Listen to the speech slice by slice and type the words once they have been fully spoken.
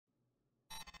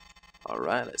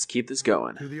Alright, let's keep this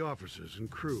going. To the officers and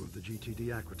crew of the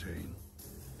GTD Aquitaine,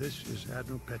 this is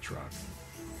Admiral Petrarch.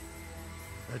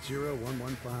 At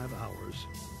 0115 hours,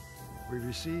 we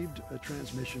received a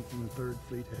transmission from the 3rd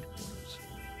Fleet headquarters.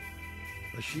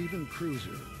 A Sheevan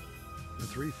cruiser and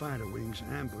 3 fighter wings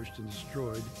ambushed and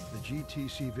destroyed the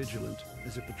GTC Vigilant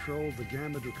as it patrolled the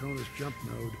Gamma Draconis jump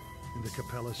node in the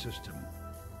Capella system.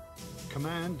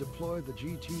 Command deployed the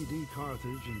GTD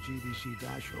Carthage and GDC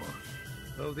Dashor,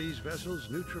 though these vessels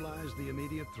neutralized the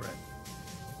immediate threat.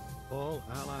 All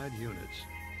Allied units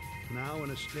now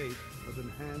in a state of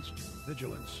enhanced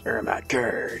vigilance. Irmat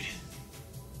Gerd.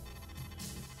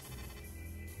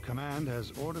 Command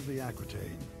has ordered the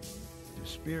Aquitaine to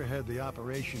spearhead the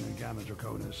operation in Gamma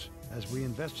Draconis as we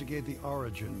investigate the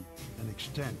origin and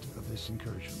extent of this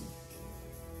incursion.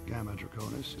 Gamma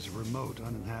Draconis is a remote,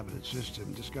 uninhabited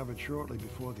system discovered shortly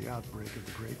before the outbreak of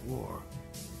the Great War.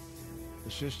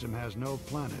 The system has no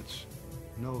planets,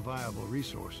 no viable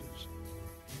resources.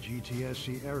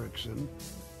 GTSC Erickson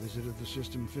visited the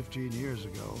system 15 years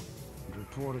ago and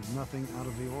reported nothing out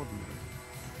of the ordinary.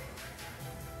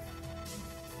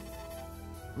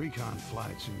 Recon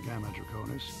flights in Gamma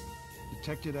Draconis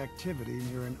detected activity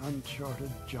near an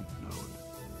uncharted jump node.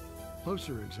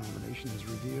 Closer examination has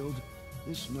revealed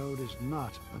this node is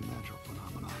not a natural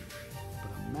phenomenon,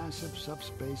 but a massive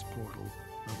subspace portal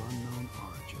of unknown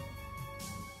origin.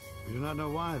 We do not know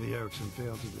why the Erickson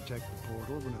failed to detect the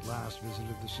portal when it last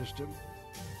visited the system.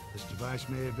 This device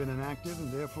may have been inactive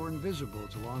and therefore invisible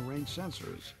to long-range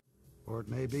sensors, or it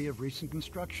may be of recent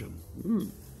construction.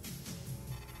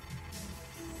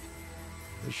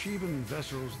 The Sheevan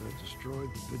vessels that destroyed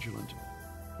the Vigilant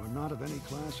were not of any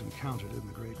class encountered in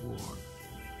the Great War.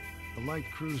 The light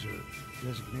cruiser,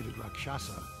 designated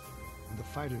Rakshasa, and the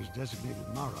fighters designated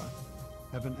Mara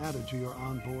have been added to your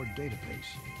onboard database.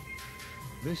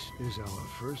 This is our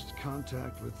first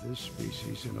contact with this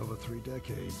species in over 3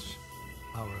 decades.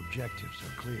 Our objectives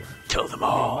are clear. Kill them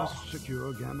all. We must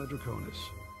secure Gamma Draconis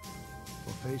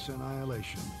or face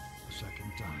annihilation a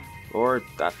second time. Or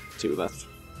that too, that's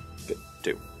good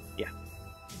too. Yeah.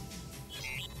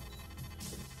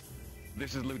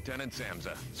 This is Lieutenant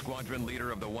Samza, squadron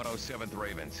leader of the 107th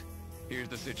Ravens. Here's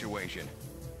the situation.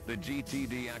 The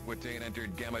GTD Aquitaine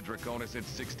entered Gamma Draconis at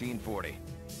 1640.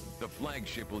 The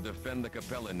flagship will defend the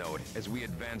Capella node as we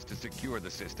advance to secure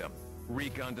the system.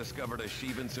 Recon discovered a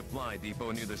Sheevan supply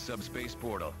depot near the subspace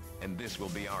portal, and this will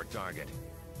be our target.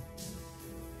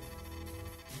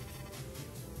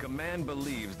 Command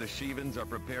believes the Sheevans are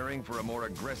preparing for a more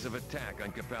aggressive attack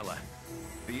on Capella.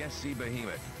 The SC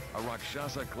Behemoth, a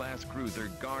Rakshasa-class cruiser,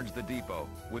 guards the depot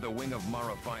with a wing of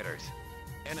Mara fighters.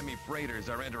 Enemy freighters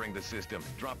are entering the system,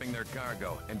 dropping their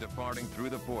cargo and departing through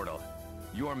the portal.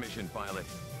 Your mission, pilot,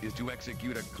 is to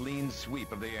execute a clean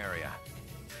sweep of the area.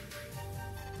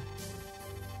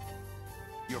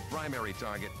 Your primary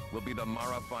target will be the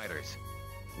Mara fighters.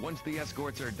 Once the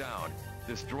escorts are down,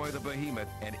 destroy the Behemoth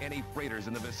and any freighters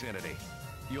in the vicinity.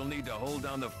 You'll need to hold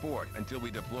down the fort until we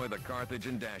deploy the Carthage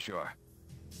and Dashor.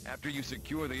 After you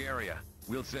secure the area,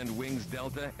 we'll send Wings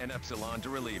Delta and Epsilon to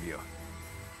relieve you.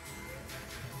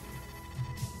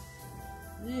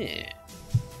 Yeah.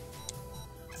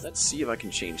 Let's see if I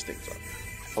can change things up.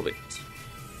 Probably not.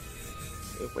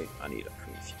 Oh, wait, I need a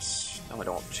Prometheus. No, I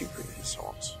don't want 2 Prometheus. I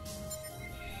want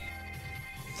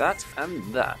that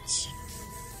and that.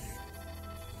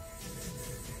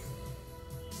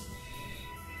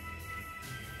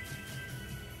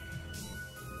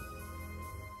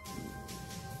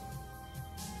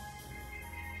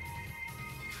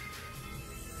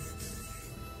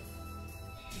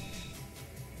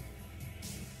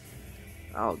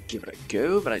 I'll give it a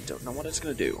go, but I don't know what it's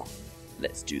gonna do.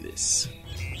 Let's do this.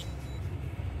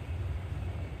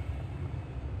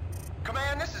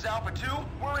 Command, this is Alpha 2.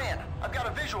 We're in. I've got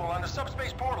a visual on the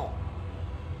subspace portal.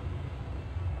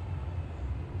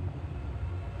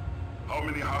 How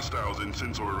many hostiles in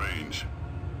sensor range?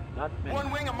 Not many. One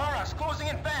wing of Mara's closing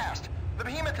in fast. The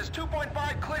Behemoth is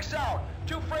 2.5 clicks out.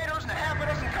 2 freighters and a half a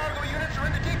dozen cargo units are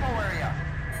in the depot area.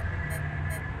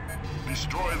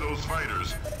 Destroy those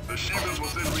fighters. The Sheevans will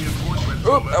send reinforcements.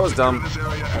 Oop, that was dumb. This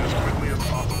area as quickly as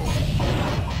possible.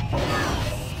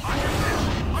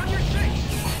 On your six!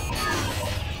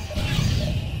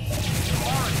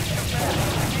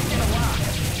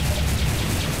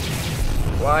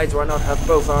 Why do I not have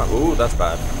both arms? Ooh, that's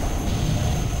bad.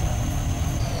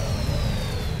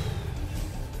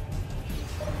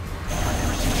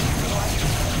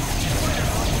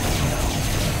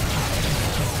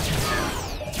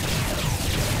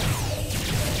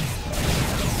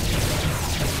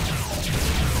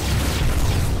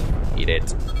 Eat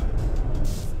it.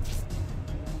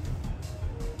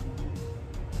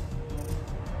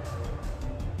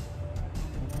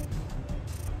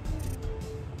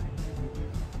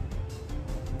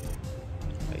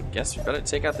 Guess we better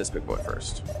take out this big boy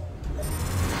first.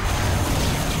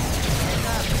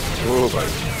 Oh,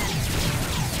 buddy.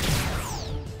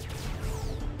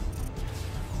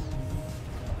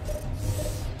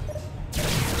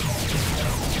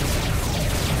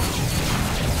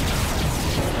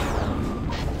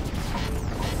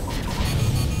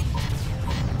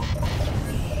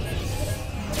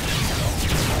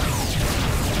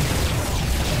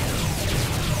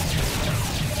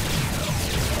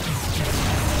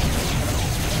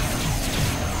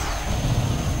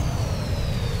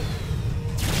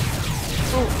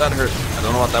 That hurt. I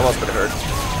don't know what that was, but it hurt.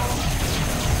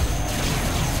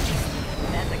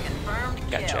 That's a confirmed kill.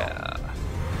 Gotcha.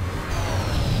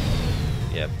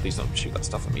 Yeah, please don't shoot that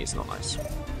stuff at me. It's not nice.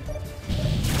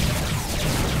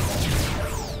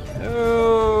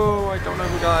 No, I don't know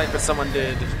who died, but someone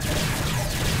did.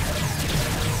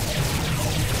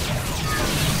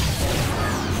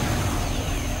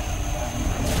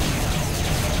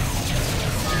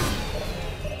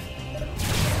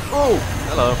 Oh,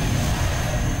 hello.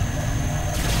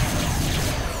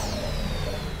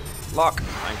 Lock.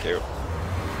 Thank you.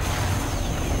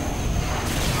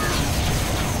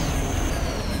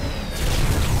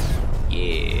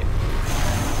 Yeah.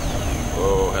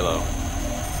 Oh, hello.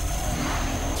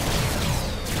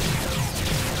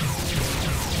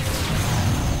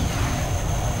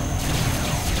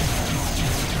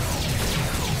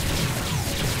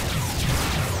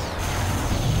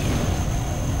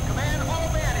 Command, all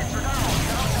bandits are down.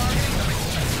 Now targeting the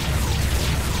behemoth.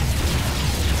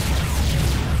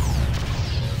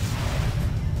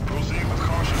 Proceed with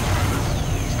caution, pilots.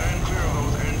 Stand clear of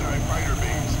those anti-fighter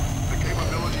beams. The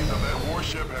capabilities of that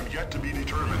warship have yet to be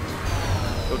determined.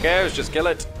 Who cares? Just kill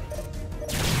it.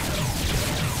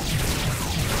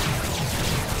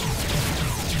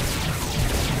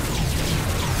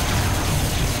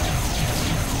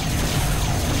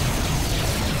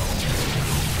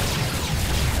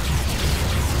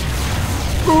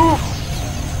 Ooh.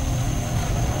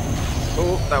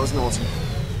 Oh, that was naughty.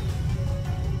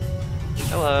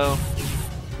 Hello.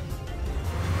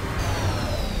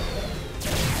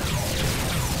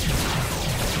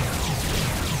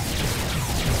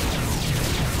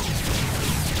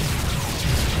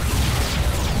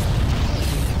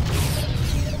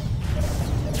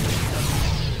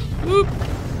 Oop.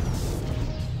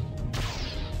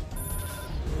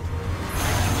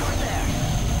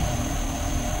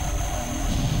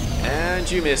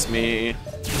 And you missed me.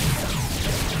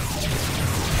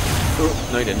 Oh,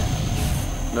 no you didn't.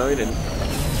 No you didn't.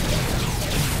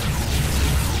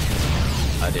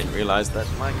 I didn't realize that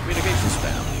my communications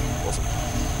failed. Awesome.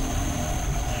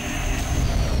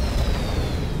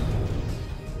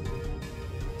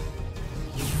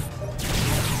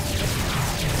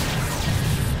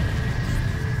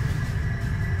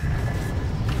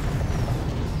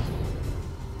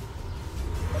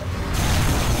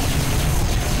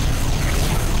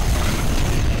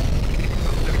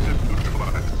 Objective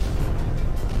neutralized.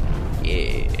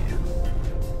 Yeah.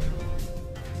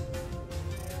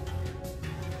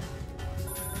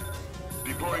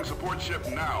 Deploying support ship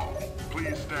now.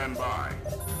 Please stand by.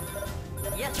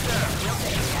 Yes, sir. We'll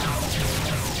take him down.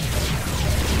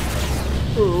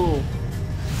 Ooh.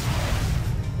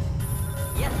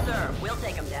 Yes, sir. We'll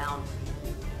take him down.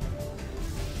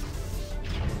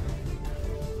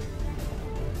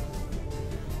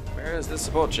 Where is this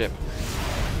support ship?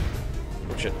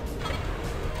 Oh shit.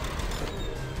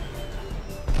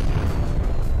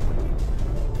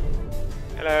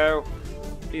 Hello.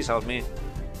 Please help me.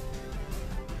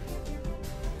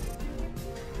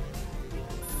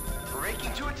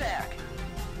 Breaking to attack.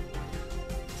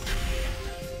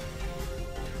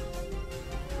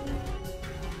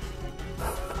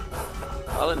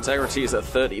 Hull integrity is at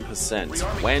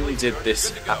 30%. When did this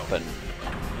happen?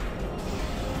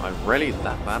 Am I really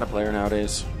that bad a player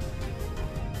nowadays?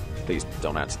 Please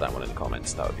don't answer that one in the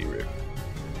comments, that would be rude.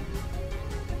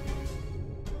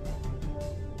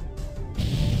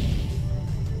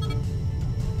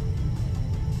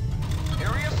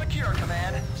 Area secure,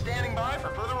 Command. Standing by for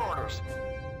further orders.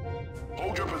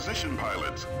 Hold your position,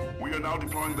 pilots. We are now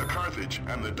deploying the Carthage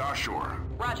and the Dashur.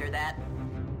 Roger that.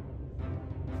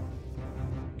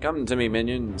 Come to me,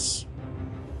 minions.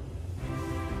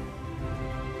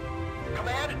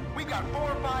 Command, we've got 4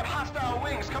 or 5 hostile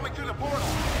wings coming through the portal.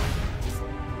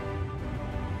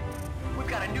 We've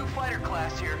got a new fighter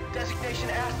class here, designation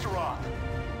Astaroth.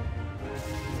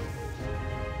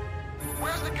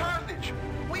 Where's the Carthage?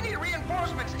 We need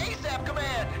reinforcements ASAP,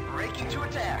 Command. Breaking to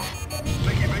attack.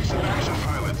 Take evasive action,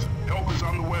 pilots. Help is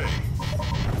on the way.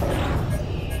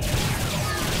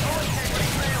 Hull integrity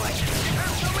failing.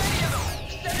 There's so many of them.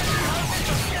 Send in the Carthage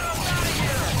or get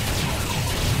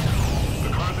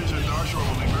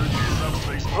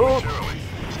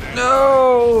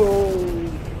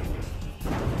No!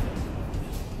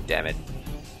 Damn it.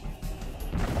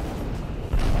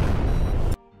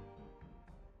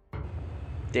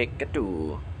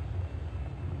 Dick-a-doo.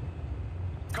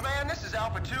 Command, this is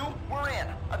Alpha 2. We're in.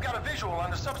 I've got a visual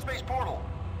on the subspace portal.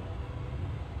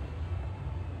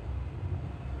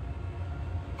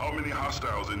 How many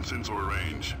hostiles in sensor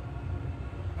range?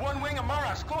 One wing of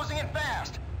Maras closing in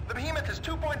fast. The Behemoth is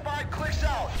 2.5 clicks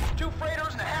out. 2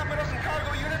 freighters and a half a dozen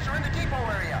cargo units are in the depot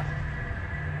area.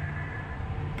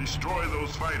 Destroy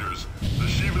those fighters. The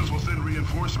Shivas will send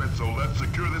reinforcements, so let's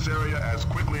secure this area as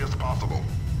quickly as possible.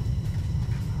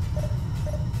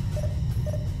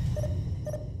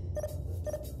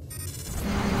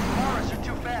 Maras are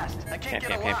too fast. I can't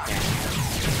get a lock.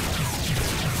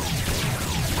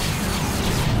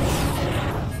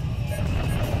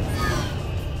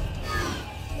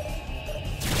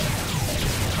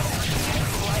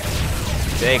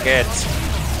 Take it!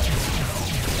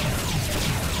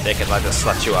 Take it like the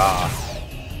slut you are.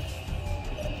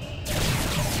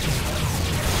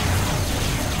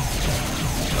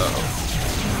 Uh-oh.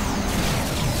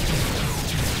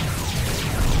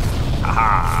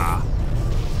 Aha!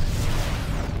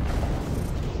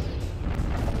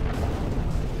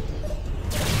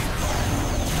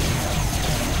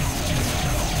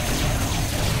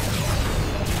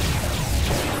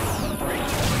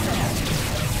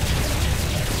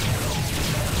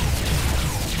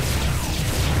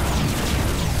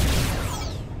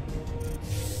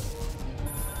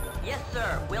 Yes,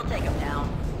 sir. We'll take him down.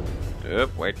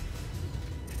 Yep, wait.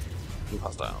 2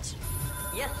 hostiles.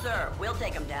 Yes, sir. We'll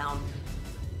take him down.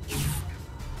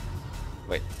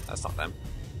 Wait, that's not them.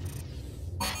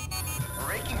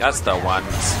 Braking That's the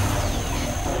ones.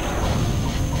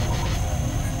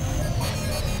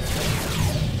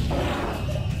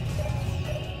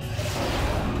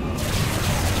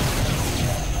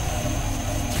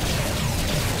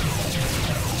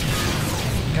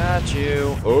 Got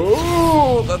you.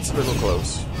 Oh, that's a little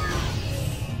close.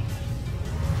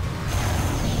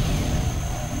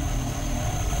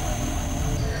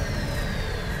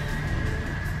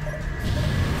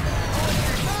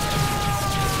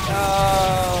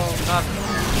 No, not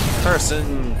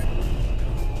person.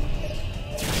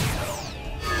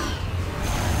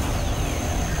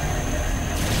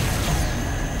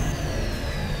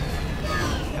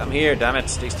 Come here, damn it,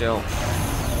 stay still.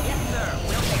 Yes, sir.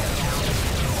 We'll take him down.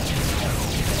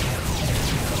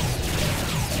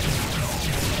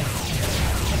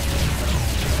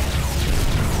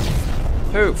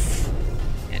 Poof.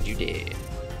 And you did.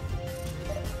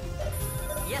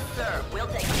 Yes, sir. We'll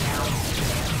take him down.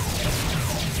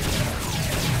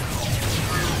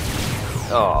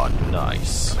 Oh,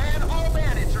 nice. Command, all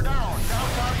bandits are down. Now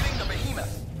targeting the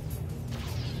Behemoth.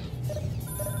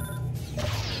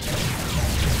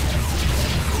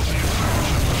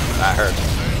 That hurt.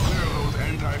 Stand clear of those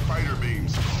anti-fighter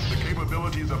beams. The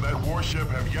capabilities of that warship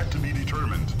have yet to be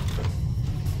determined.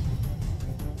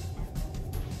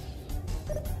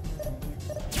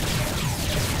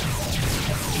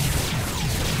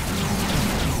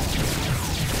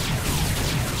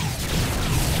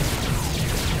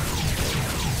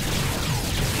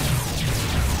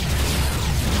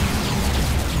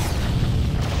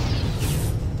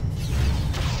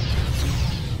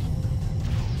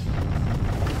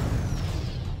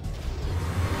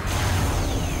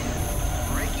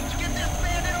 Braking to get this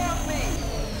bandit off me.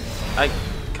 I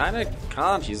kinda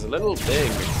can't, she's a little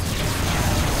big.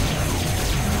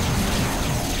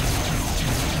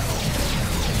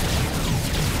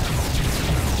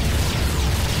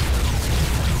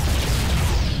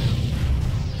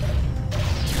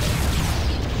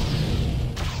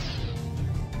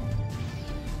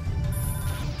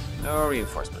 No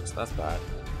reinforcements, that's bad.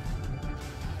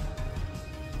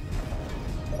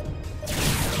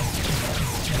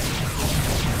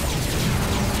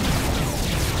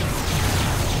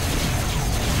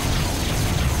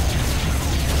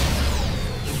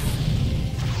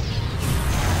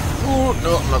 Ooh,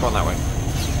 no, I'm not going that way.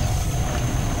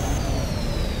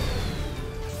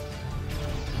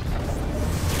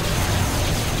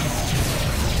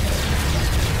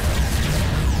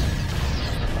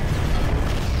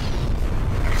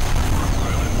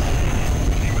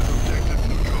 Behemoth objective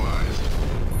neutralized.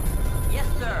 Yes,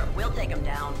 sir. We'll take him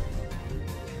down.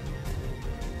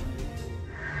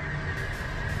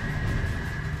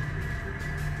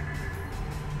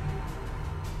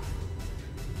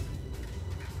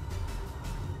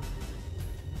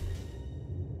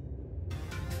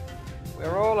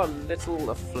 We're all a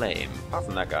little aflame, apart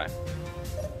from that guy.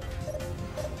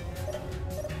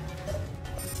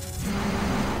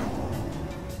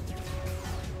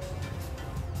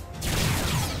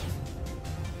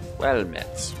 Well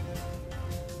met.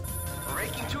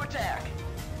 Raking to attack.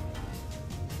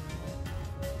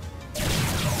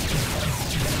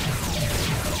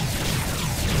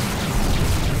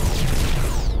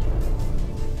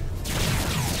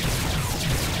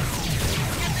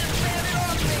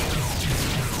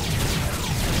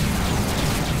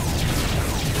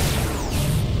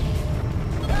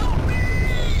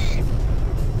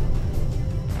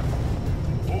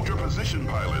 Hold your position,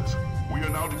 pilots. We are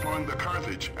now deploying the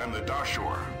Carthage and the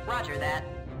Dashore. Roger that.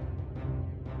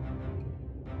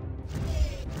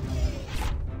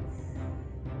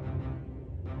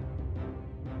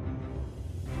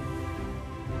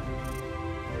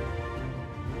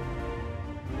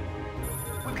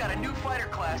 We've got a new fighter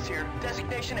class here.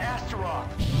 Designation Astaroth.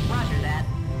 Roger that.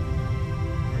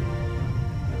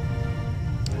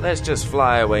 Let's just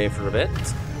fly away for a bit.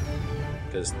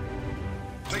 Because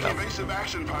Take evasive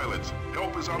action, pilots.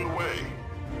 Help is on the way.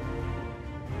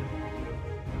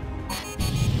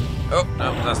 oh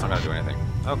no, that's not gonna do anything.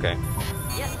 Okay.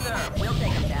 Yes, sir. We'll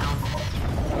take him down.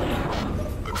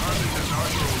 The Carthage and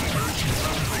Dashore will emerge from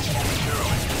subspace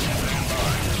momentarily. Stand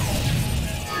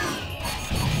by.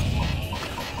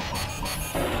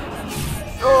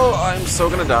 Oh, I'm so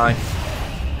gonna die.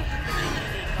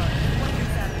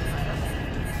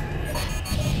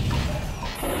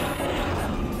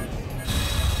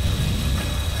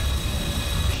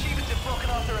 The Shevens have broken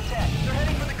off their attack. They're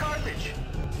heading for the Carthage.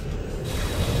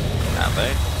 Have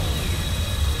they?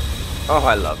 Oh,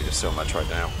 I love you so much right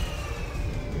now.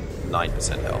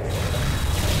 9% health.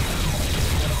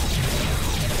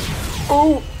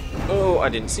 Oh! Oh, I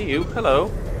didn't see you.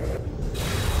 Hello.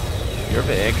 You're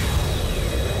big.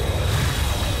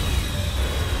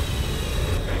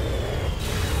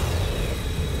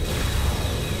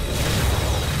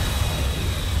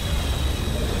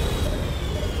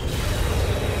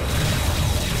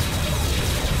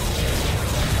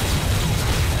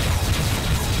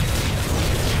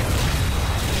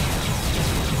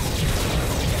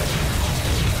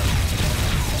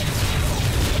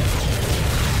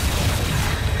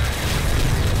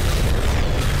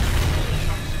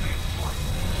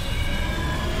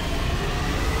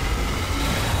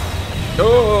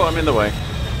 Oh, I'm in the way.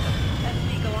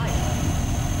 SD Goliath.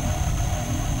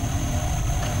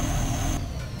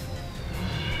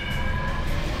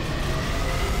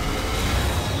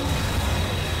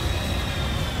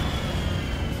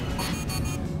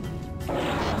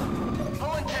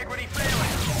 Hull integrity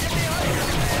failing. Get me out of here,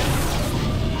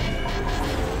 man.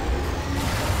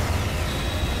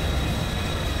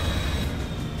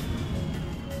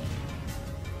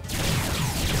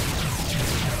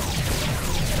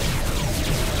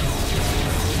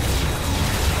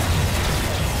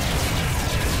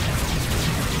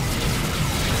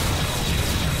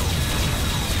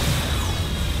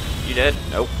 You dead?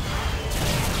 Nope.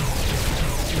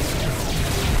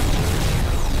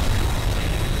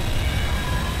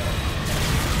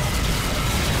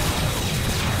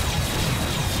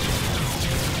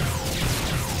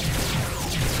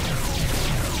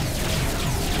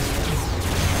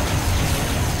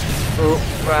 Oh,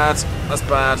 bad. That's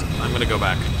bad. I'm gonna go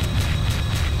back.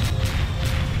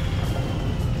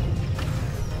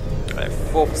 I have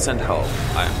 4%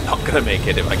 health. I am not gonna make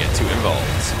it if I get too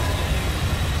involved.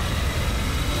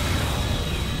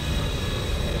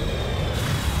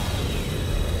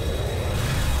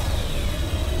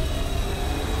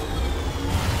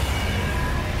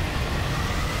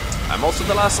 I'm also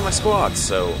the last of my squad,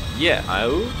 so yeah,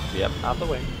 yep, out the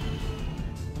way.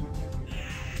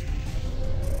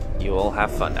 You all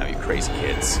have fun now, you crazy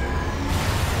kids.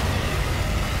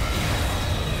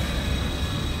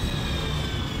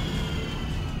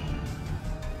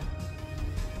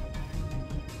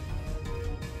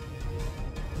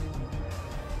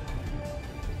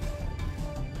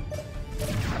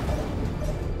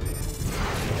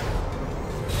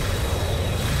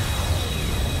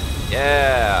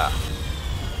 Yeah.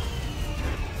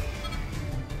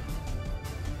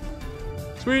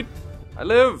 Sweet. I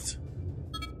lived.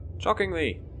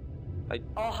 Shockingly. I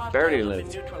All hostiles barely have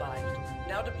lived. been neutralized.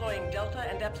 Now deploying Delta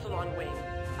and Epsilon Wing.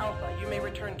 Alpha, you may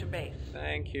return to base.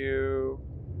 Thank you.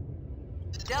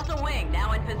 Delta Wing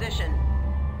now in position.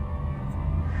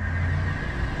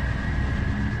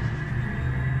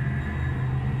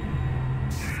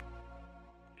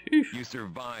 You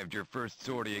survived your first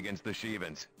sortie against the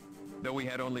Shevens. Though we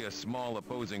had only a small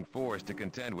opposing force to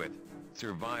contend with,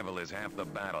 survival is half the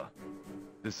battle.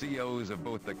 The COs of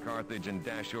both the Carthage and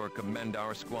Dashore commend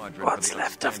our squadron What's for the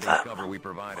left of outstanding them? cover we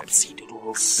provided. Oopsie The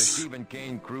doodles. Sheevan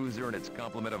Kane cruiser and its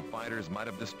complement of fighters might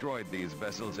have destroyed these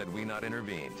vessels had we not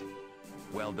intervened.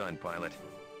 Well done, pilot.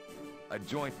 A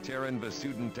joint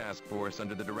Terran-Vasuden task force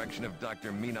under the direction of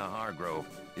Dr. Mina Hargrove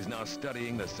is now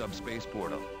studying the subspace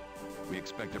portal. We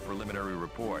expect a preliminary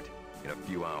report in a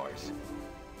few hours.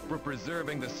 For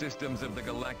preserving the systems of the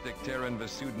Galactic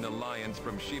Terran-Vasuden Alliance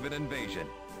from Shivan invasion,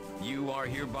 you are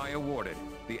hereby awarded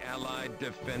the Allied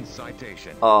Defense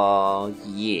Citation. Oh,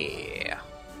 yeah.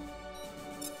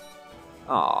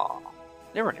 Aw.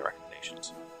 Never any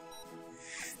recommendations.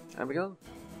 There we go.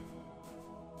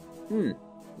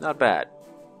 Not bad.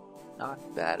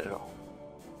 Not bad at all.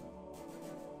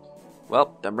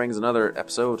 Well, that brings another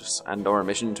episode and/or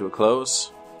mission to a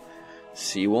close.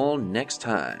 See you all next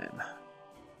time.